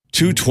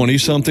Two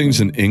 20-somethings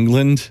in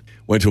England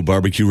went to a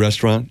barbecue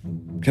restaurant.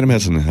 Can't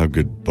imagine how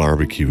good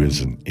barbecue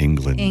is in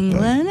England.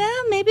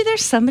 Maybe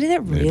there's somebody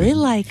that really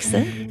likes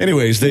it.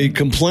 Anyways, they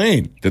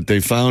complained that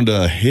they found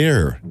a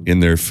hair in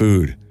their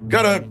food.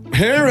 Got a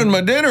hair in my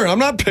dinner. I'm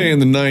not paying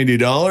the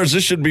 $90.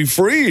 This should be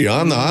free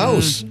on the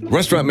house.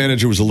 Restaurant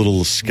manager was a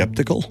little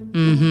skeptical.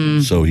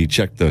 So he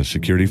checked the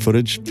security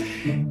footage.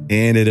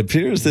 And it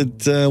appears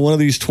that one of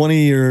these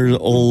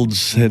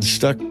 20-year-olds had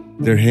stuck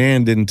their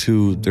hand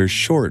into their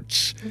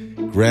shorts,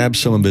 grabbed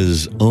some of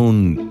his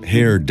own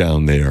hair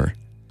down there.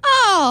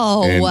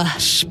 And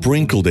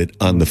sprinkled it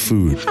on the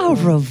food. How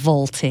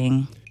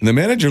revolting. And the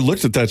manager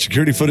looked at that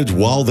security footage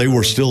while they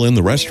were still in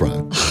the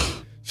restaurant.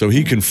 So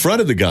he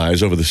confronted the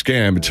guys over the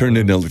scam. It turned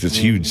into this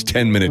huge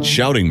 10-minute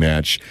shouting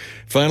match.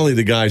 Finally,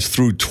 the guys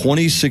threw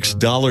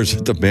 $26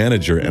 at the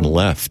manager and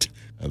left.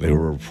 They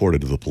were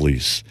reported to the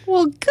police.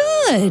 Well,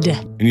 good.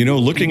 And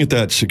looking at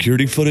that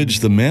security footage,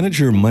 the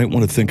manager might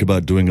want to think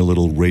about doing a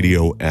little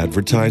radio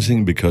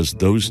advertising because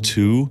those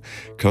two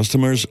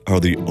customers are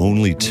the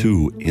only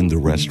two in the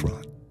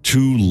restaurant.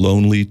 Two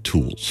lonely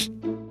tools.